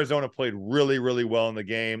thought Arizona played really, really well in the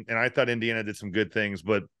game, and I thought Indiana did some good things,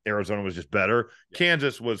 but Arizona was just better. Yeah.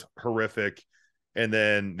 Kansas was horrific. And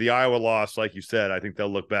then the Iowa loss, like you said, I think they'll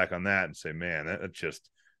look back on that and say, man,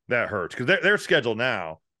 that hurts. Because they're scheduled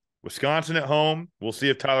now. Wisconsin at home. We'll see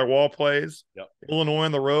if Tyler Wall plays. Yep. Illinois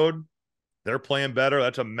on the road. They're playing better.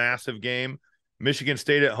 That's a massive game. Michigan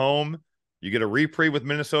State at home. You get a reprieve with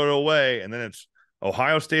Minnesota away, and then it's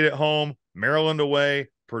Ohio State at home, Maryland away,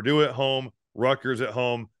 Purdue at home, Rutgers at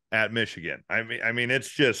home, at Michigan. I mean, it's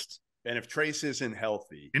just. And if Trayce isn't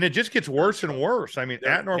healthy. And it just gets worse and worse. I mean,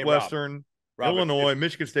 at Northwestern, Illinois,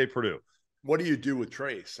 Michigan State, Purdue. What do you do with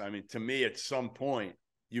Trayce? I mean, to me, at some point,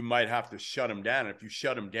 you might have to shut him down. If you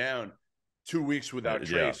shut him down 2 weeks without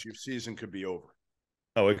Trayce, your season could be over.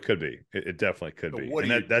 Oh, it could be. It definitely could be.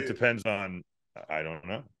 And that depends on, I don't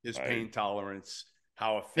know. His pain tolerance,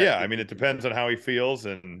 how effective. Yeah, I mean, it depends on how he feels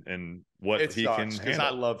and what he can handle. Because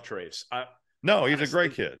I love Trayce. He's a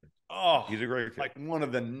great kid. Oh, he's a great kid. Like one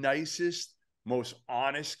of the nicest, most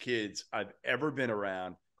honest kids I've ever been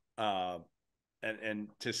around. And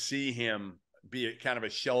to see him be kind of a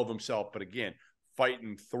shell of himself, but again,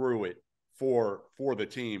 fighting through it for the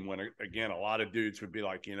team when, again, a lot of dudes would be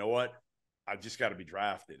like, you know what, I've just got to be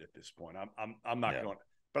drafted at this point. I'm not going.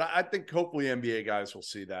 But I think hopefully NBA guys will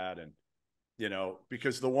see that, and you know,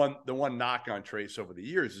 because the one knock on Trayce over the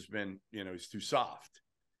years has been, you know, he's too soft,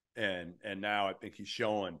 and now I think he's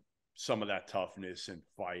showing some of that toughness and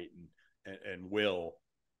fight and will.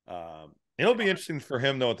 It'll be interesting for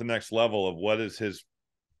him though at the next level of what is his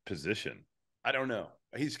position. I don't know.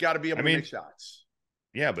 He's got to be able to make shots.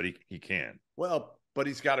 Yeah, but he can. Well, but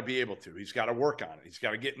he's got to be able to. He's got to work on it. He's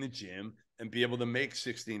got to get in the gym and be able to make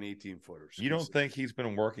 16, 18 footers. You don't think he's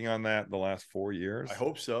been working on that the last 4 years? I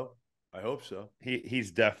hope so. I hope so.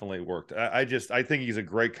 He's definitely worked. I think he's a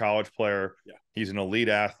great college player. Yeah. He's an elite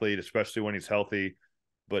athlete, especially when he's healthy.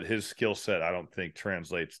 But his skill set, I don't think,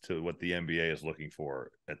 translates to what the NBA is looking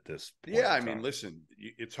for at this point. Yeah, I mean, listen,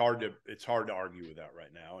 it's hard to argue with that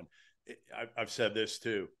right now. And I've said this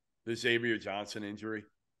too. The Xavier Johnson injury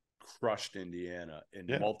crushed Indiana in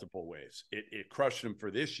multiple ways. It crushed them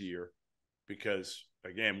for this year because,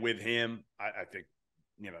 again, with him, I think,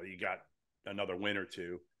 you got another win or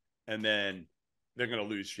two. And then they're going to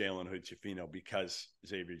lose Jalen Hood-Schifino because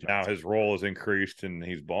Xavier Johnson. Now his role is increased and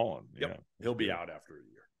he's balling. Yep. Yeah, he'll be out after a year.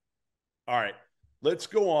 All right, let's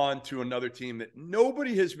go on to another team that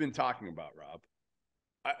nobody has been talking about, Rob.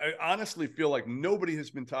 I honestly feel like nobody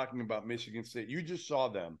has been talking about Michigan State. You just saw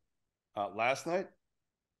them last night?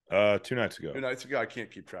 2 nights ago. 2 nights ago. I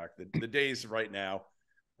can't keep track. The days right now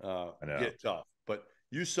get tough. But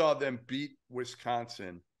you saw them beat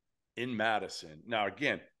Wisconsin in Madison. Now,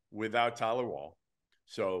 again, without Tyler Wall.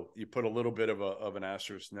 So you put a little bit of an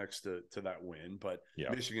asterisk next to that win. But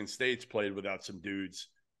Michigan State's played without some dudes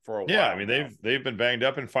for a while. Yeah, I mean, they've been banged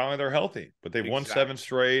up and finally they're healthy. But they've won 7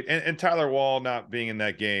 straight. And Tyler Wall not being in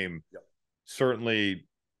that game certainly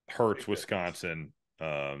hurts Wisconsin.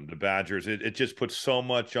 The Badgers, it just puts so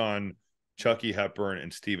much on Chucky Hepburn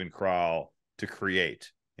and Stephen Crowell to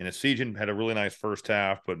create. And Esiason had a really nice first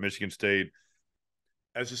half, but Michigan State.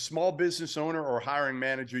 As a small business owner or hiring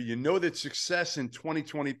manager, you know that success in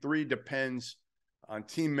 2023 depends on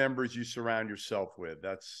team members you surround yourself with.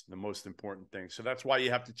 That's the most important thing. So that's why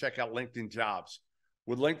you have to check out LinkedIn Jobs.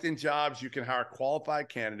 With LinkedIn Jobs, you can hire qualified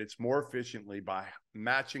candidates more efficiently by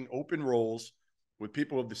matching open roles with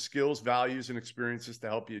people with the skills, values, and experiences to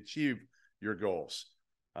help you achieve your goals.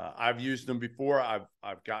 I've used them before.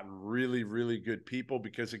 I've gotten really, really good people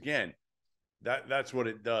because, again, that's what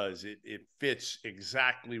it does. It fits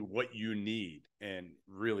exactly what you need and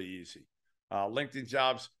really easy. LinkedIn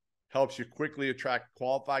Jobs helps you quickly attract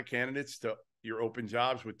qualified candidates to your open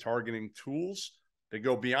jobs with targeting tools. They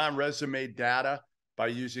go beyond resume data by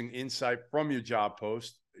using insight from your job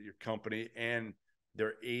post, your company, and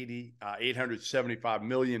their 875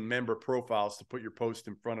 million member profiles to put your post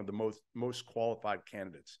in front of the most qualified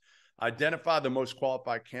candidates. Identify the most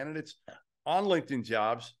qualified candidates on LinkedIn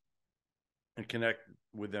Jobs and connect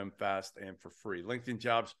with them fast and for free. LinkedIn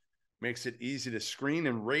Jobs makes it easy to screen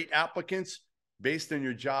and rate applicants based on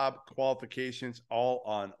your job qualifications, all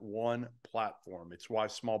on one platform. It's why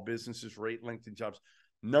small businesses rate LinkedIn Jobs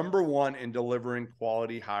 #1 in delivering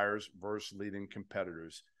quality hires versus leading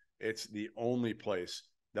competitors. It's the only place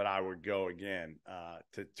that I would go, again,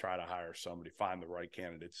 to try to hire somebody, find the right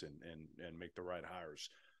candidates and make the right hires.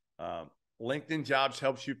 LinkedIn Jobs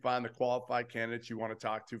helps you find the qualified candidates you want to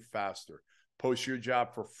talk to faster. Post your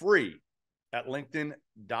job for free at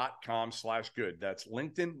linkedin.com/good. That's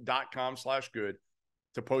linkedin.com/good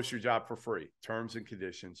to post your job for free. Terms and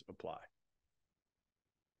conditions apply.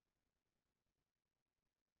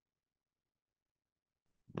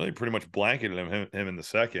 Really pretty much blanketed him in the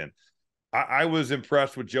second. I was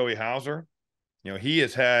impressed with Joey Hauser. He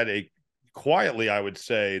has had quietly, I would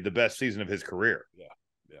say, the best season of his career. Yeah.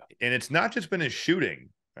 And it's not just been his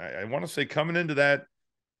shooting. I want to say coming into that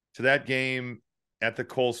game at the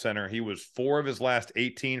Kohl Center, he was 4 of his last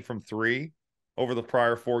 18 from 3 over the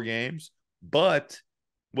prior 4 games, but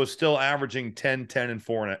was still averaging 10, 10, and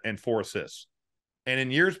 4 assists. And in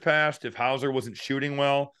years past, if Hauser wasn't shooting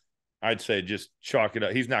well, I'd say just chalk it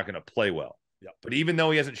up. He's not going to play well. Yep. But even though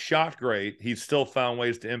he hasn't shot great, he's still found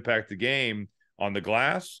ways to impact the game on the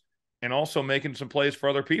glass and also making some plays for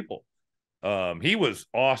other people. He was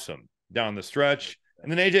awesome down the stretch.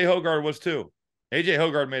 And then A.J. Hoggard was too. A.J.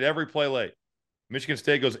 Hoggard made every play late. Michigan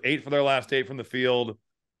State goes 8 for their last 8 from the field.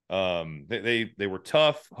 They were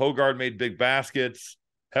tough. Hoggard made big baskets.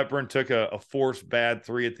 Hepburn took a forced bad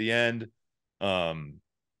 3 at the end.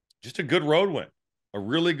 Just a good road win. A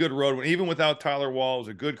really good road win. Even without Tyler Wall, it was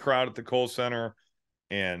a good crowd at the Kohl Center.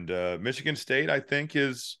 And Michigan State, I think,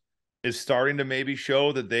 is starting to maybe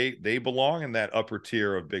show that they belong in that upper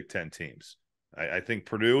tier of Big Ten teams. I think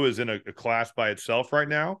Purdue is in a class by itself right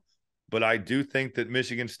now, but I do think that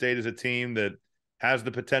Michigan State is a team that has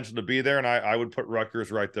the potential to be there, and I would put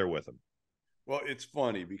Rutgers right there with them. Well, it's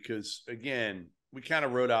funny because, again, we kind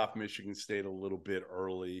of wrote off Michigan State a little bit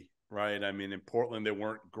early, right? I mean, in Portland, they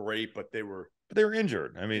weren't great, but they were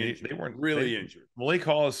injured. I mean, they weren't really injured. Malik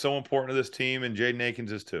Hall is so important to this team, and Jaden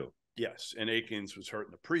Akins is too. Yes, and Akins was hurt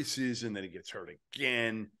in the preseason, then he gets hurt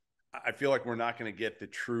again. I feel like we're not going to get the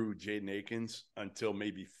true Jaden Akins until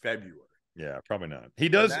maybe February. Yeah, probably not. He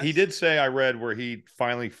did say, I read, where he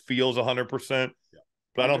finally feels 100%. Yeah.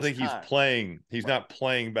 But I don't think he's playing. He's not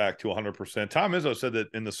playing back to 100%. Tom Izzo said that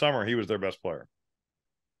in the summer he was their best player.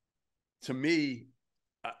 To me,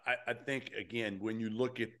 I think, again, when you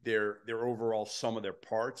look at their overall sum of their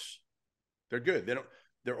parts, they're good.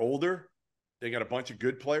 They're older. They got a bunch of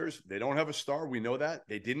good players. They don't have a star. We know that.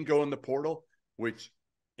 They didn't go in the portal, which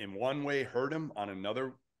in one way hurt them, on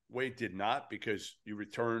another way did not, because you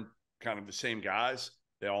return kind of the same guys.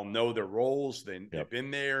 They all know their roles. They've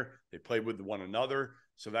been there. They played with one another.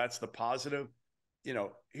 So that's the positive. You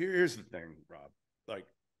know, here's the thing, Rob. Like,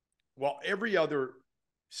 while every other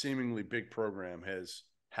seemingly big program has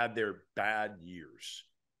had their bad years,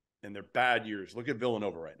 and their bad years, look at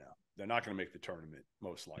Villanova right now. They're not going to make the tournament,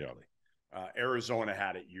 most likely. Arizona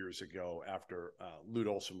had it years ago after Lute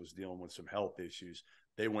Olson was dealing with some health issues.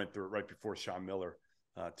 They went through it right before Sean Miller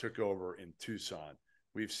took over in Tucson.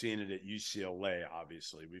 We've seen it at UCLA,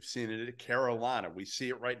 obviously. We've seen it at Carolina. We see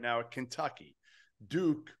it right now at Kentucky.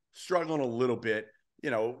 Duke struggling a little bit.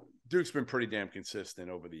 You know, Duke's been pretty damn consistent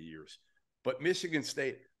over the years. But Michigan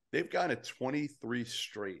State, they've gone to 23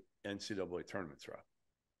 straight NCAA tournaments, Rob.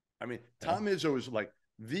 I mean, Tom Izzo is like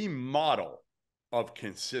the model of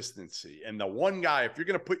consistency. And the one guy, if you're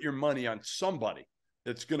going to put your money on somebody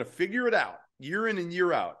that's going to figure it out year in and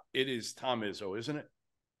year out, it is Tom Izzo, isn't it?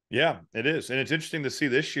 Yeah, it is. And it's interesting to see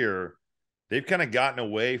this year, they've kind of gotten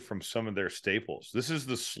away from some of their staples. This is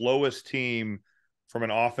the slowest team from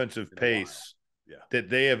an offensive pace that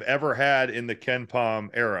they have ever had in the Ken Pom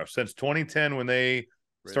era since 2010, when they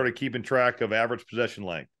started keeping track of average possession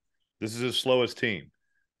length. This is the slowest team.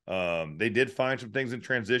 They did find some things in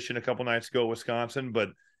transition a couple nights ago at Wisconsin, but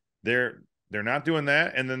they're not doing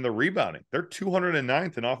that. And then the rebounding, they're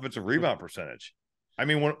 209th in offensive rebound percentage. I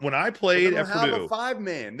mean, when I played at Purdue, they don't have a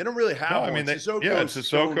 5-man. They don't really have. No, I mean, it's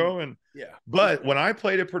Sissoko and But when I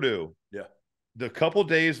played at Purdue, the couple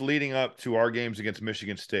days leading up to our games against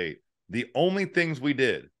Michigan State, the only things we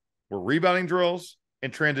did were rebounding drills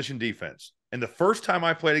and transition defense. And the first time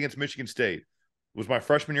I played against Michigan State was my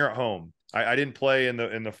freshman year at home. I didn't play in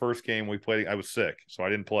the first game we played. I was sick, so I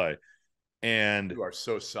didn't play. And you are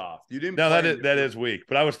so soft. You didn't. No, that is weak.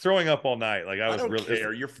 But I was throwing up all night. Like I don't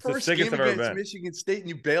care. Your first game against Michigan State, and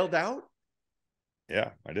you bailed out. Yeah,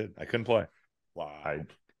 I did. I couldn't play. Wow.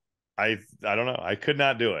 I don't know. I could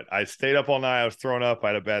not do it. I stayed up all night. I was throwing up. I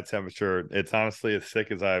had a bad temperature. It's honestly as sick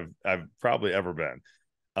as I've probably ever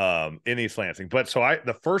been in East Lansing. But so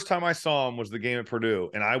the first time I saw him was the game at Purdue,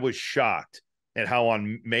 and I was shocked at how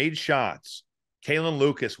on made shots Kalen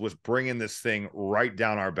Lucas was bringing this thing right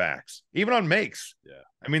down our backs, even on makes. Yeah.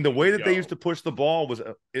 I mean, the way that they used to push the ball was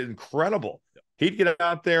incredible. Yeah. He'd get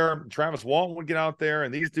out there, Travis Walton would get out there,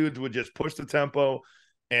 and these dudes would just push the tempo.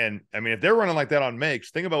 And, I mean, if they're running like that on makes,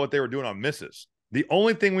 think about what they were doing on misses. The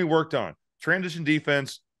only thing we worked on, transition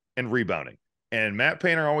defense and rebounding. And Matt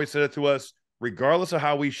Painter always said it to us, regardless of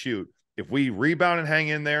how we shoot, if we rebound and hang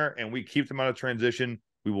in there and we keep them out of transition,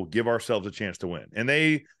 we will give ourselves a chance to win. And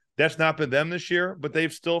that's not been them this year, but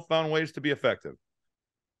they've still found ways to be effective.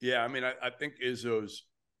 Yeah, I mean, I think Izzo's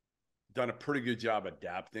done a pretty good job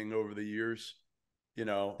adapting over the years. You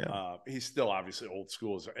know, he's still obviously old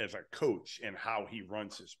school as a coach and how he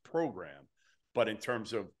runs his program. But in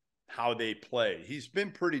terms of how they play, he's been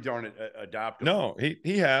pretty darn adaptable. No,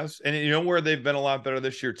 he has. And you know where they've been a lot better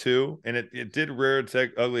this year too? And it did rear its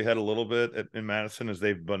ugly head a little bit in Madison, as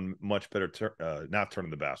they've been much better not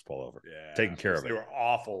turning the basketball over, taking care of it. They were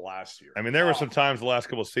awful last year. I mean, there were some times the last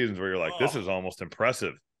couple of seasons where you're like, this is almost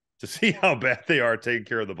impressive to see how bad they are taking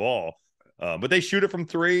care of the ball. But they shoot it from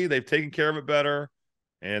three. They've taken care of it better.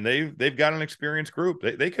 And they've got an experienced group.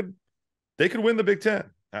 They could win the Big Ten.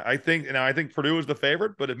 I think Purdue is the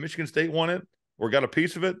favorite, but if Michigan State won it or got a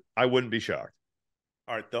piece of it, I wouldn't be shocked.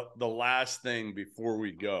 All right, the last thing before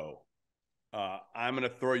we go, I'm going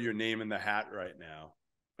to throw your name in the hat right now,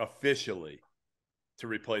 officially, to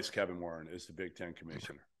replace Kevin Warren as the Big Ten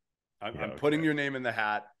commissioner. I'm putting your name in the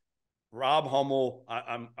hat. Rob Hummel.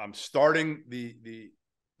 I'm starting the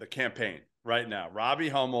campaign right now. Robbie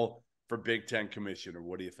Hummel for Big Ten commissioner.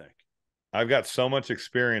 What do you think? I've got so much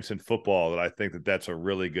experience in football that I think that's a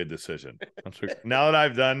really good decision. Now that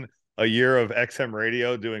I've done a year of XM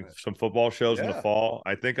radio doing some football shows in the fall,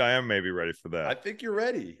 I think I am maybe ready for that. I think you're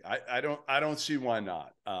ready. I don't see why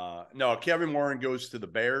not. No, Kevin Warren goes to the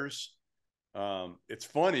Bears. It's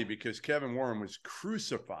funny because Kevin Warren was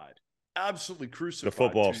crucified, absolutely crucified. The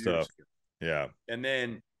football stuff. Yeah. And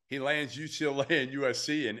then he lands UCLA and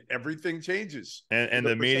USC, and everything changes. And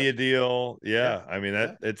the media deal, I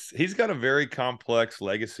mean he's got a very complex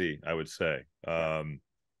legacy, I would say.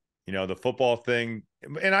 You know, the football thing,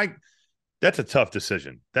 and that's a tough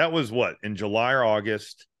decision. That was what, in July or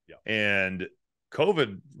August, and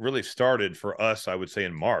COVID really started for us, I would say,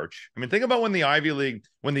 in March. I mean, think about when the Ivy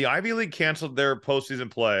League canceled their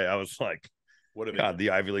postseason play. I was like, God, the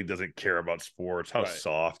Ivy League doesn't care about sports. How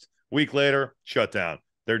soft. Week later, shut down.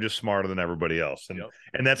 They're just smarter than everybody else.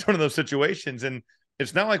 And that's one of those situations. And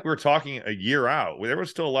it's not like we're talking a year out. There was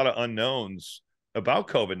still a lot of unknowns about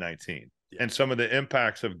COVID-19 and some of the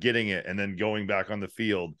impacts of getting it and then going back on the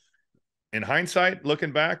field. In hindsight,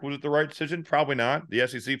 looking back, was it the right decision? Probably not. The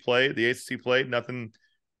SEC played, the ACC played, nothing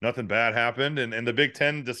bad happened. And the Big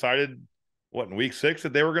Ten decided, in week 6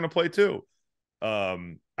 that they were going to play too.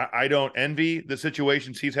 I don't envy the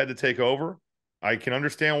situations he's had to take over. I can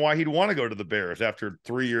understand why he'd want to go to the Bears after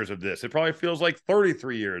 3 years of this. It probably feels like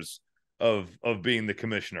 33 years of being the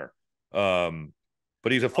commissioner. But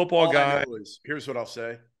he's a football guy. Here's what I'll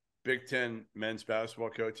say. Big Ten men's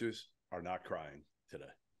basketball coaches are not crying today.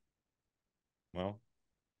 Well,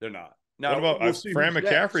 they're not. Now, what about Fran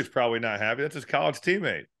McCaffrey's probably not happy. That's his college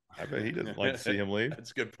teammate. I bet he doesn't like to see him leave.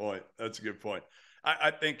 That's a good point.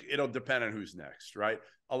 I think it'll depend on who's next, right?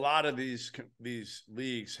 A lot of these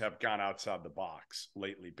leagues have gone outside the box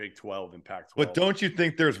lately, Big 12 and Pac-12. But don't you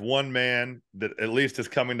think there's one man that at least is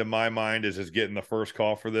coming to my mind is getting the first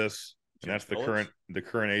call for this? And that's the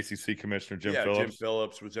current ACC commissioner, Jim Phillips. Jim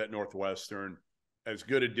Phillips was at Northwestern. As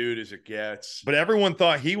good a dude as it gets. But everyone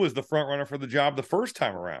thought he was the front runner for the job the first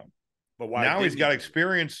time around. But why? Now he's got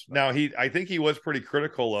experience. Now I think he was pretty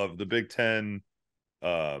critical of the Big Ten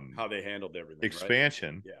how they handled everything.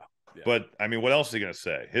 Expansion. Right? Yeah. But I mean, what else is he going to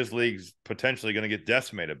say? His league's potentially going to get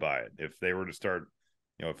decimated by it if they were to start,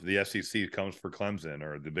 if the SEC comes for Clemson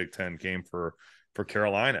or the Big Ten came for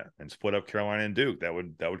Carolina and split up Carolina and Duke. That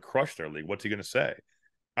would crush their league. What's he going to say?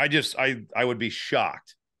 I would be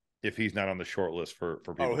shocked if he's not on the short list for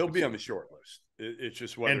people. Oh, he'll be on the short list. It's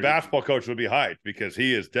just what. And basketball coach would be hyped because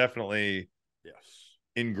he is definitely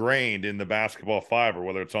ingrained in the basketball fiber,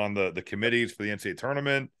 whether it's on the committees for the NCAA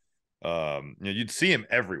tournament. You'd see him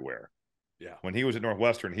everywhere. Yeah. When he was at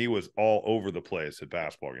Northwestern, he was all over the place at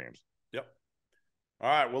basketball games. Yep. All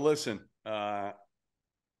right. Well, listen, it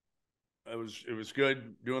was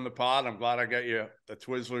good doing the pod. I'm glad I got you a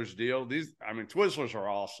Twizzlers deal. Twizzlers are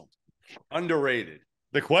awesome. Underrated.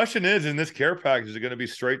 The question is, in this care package, is it going to be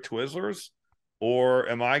straight Twizzlers, or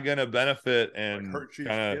am I going to benefit and like Hershey's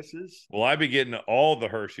Kisses? Will I be getting all the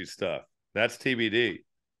Hershey stuff? That's TBD.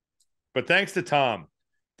 But thanks to Tom.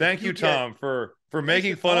 Thank you, Tom, for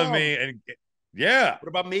making fun of me. And yeah. What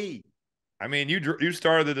about me? I mean, you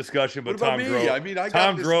started the discussion, but Tom drove. I mean, I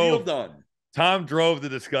got this deal done. Tom drove the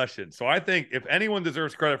discussion. So I think if anyone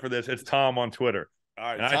deserves credit for this, it's Tom on Twitter. All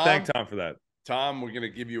right, and I thank Tom for that. Tom, we're going to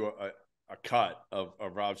give you a cut of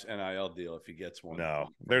Rob's NIL deal if he gets one. No,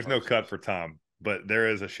 there's no cut for Tom, but there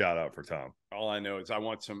is a shout out for Tom. All I know is I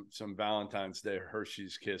want some Valentine's Day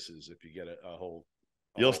Hershey's Kisses if you get a whole.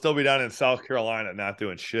 You'll still be down in South Carolina not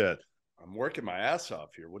doing shit. I'm working my ass off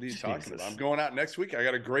here. What are you talking about? I'm going out next week. I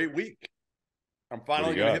got a great week. I'm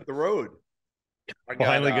finally going to hit the road.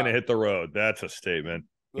 Finally going to hit the road. That's a statement.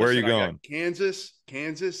 Where are you going? Kansas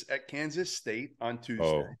at Kansas State on Tuesday.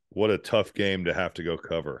 Oh, what a tough game to have to go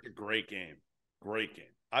cover. A great game.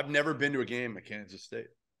 I've never been to a game at Kansas State.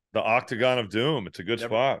 The Octagon of Doom. It's a good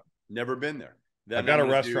spot. Never been there. I've got a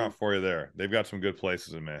restaurant for you there. They've got some good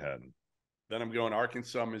places in Manhattan. Then I'm going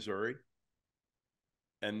Arkansas, Missouri.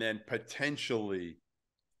 And then potentially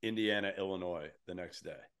Indiana, Illinois the next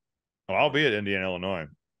day. Oh, I'll be at Indiana, Illinois.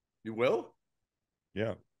 You will?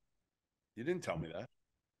 Yeah. You didn't tell me that.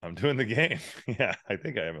 I'm doing the game. Yeah, I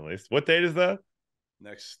think I am at least. What date is that?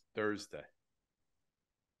 Next Thursday.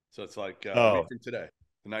 So it's like a week from today,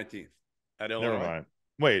 the 19th at Illinois. Never mind.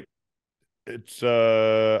 Wait. It's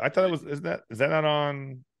I thought it was is that not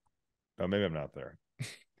on oh maybe I'm not there.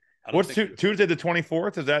 What's Tuesday the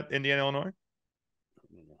 24th? Is that Indiana, Illinois?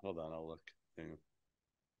 Hold on, I'll look. Hang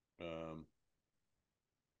on.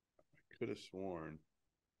 I could have sworn.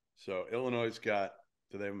 So Illinois got,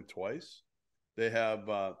 do they have them twice? They have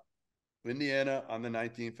Indiana on the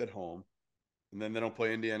 19th at home, and then they don't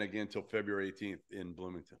play Indiana again until February 18th in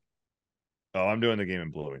Bloomington. Oh, I'm doing the game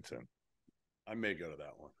in Bloomington. I may go to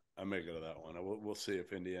that one. We'll see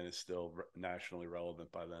if Indiana is still nationally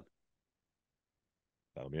relevant by then.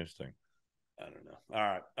 That'll be interesting. I don't know.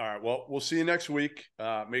 All right. Well, we'll see you next week.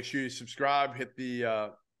 Make sure you subscribe. Hit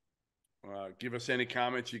the give us any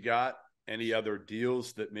comments you got. Any other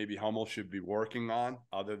deals that maybe Hummel should be working on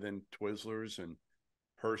other than Twizzlers and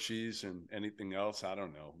Hershey's and anything else? I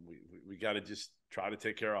don't know. We got to just try to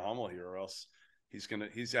take care of Hummel here, or else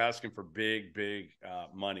he's asking for big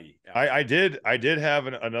money. I did have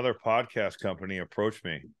another podcast company approach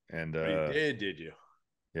me, and you did you?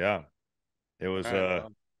 Yeah, it was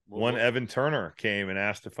one Evan Turner came and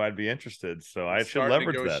asked if I'd be interested. So I should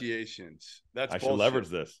leverage negotiations. That's bullshit. Should leverage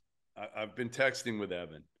this. I've been texting with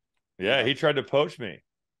Evan. Yeah, he tried to poach me.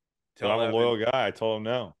 But I'm a loyal guy. I told him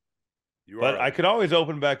no. But I could always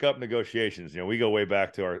open back up negotiations. We go way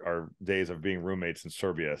back to our days of being roommates in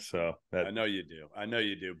Serbia. So I know you do.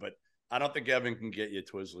 But I don't think Evan can get you a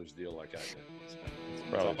Twizzlers deal like I did. So that's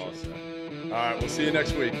probably all right, we'll see you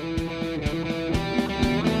next week.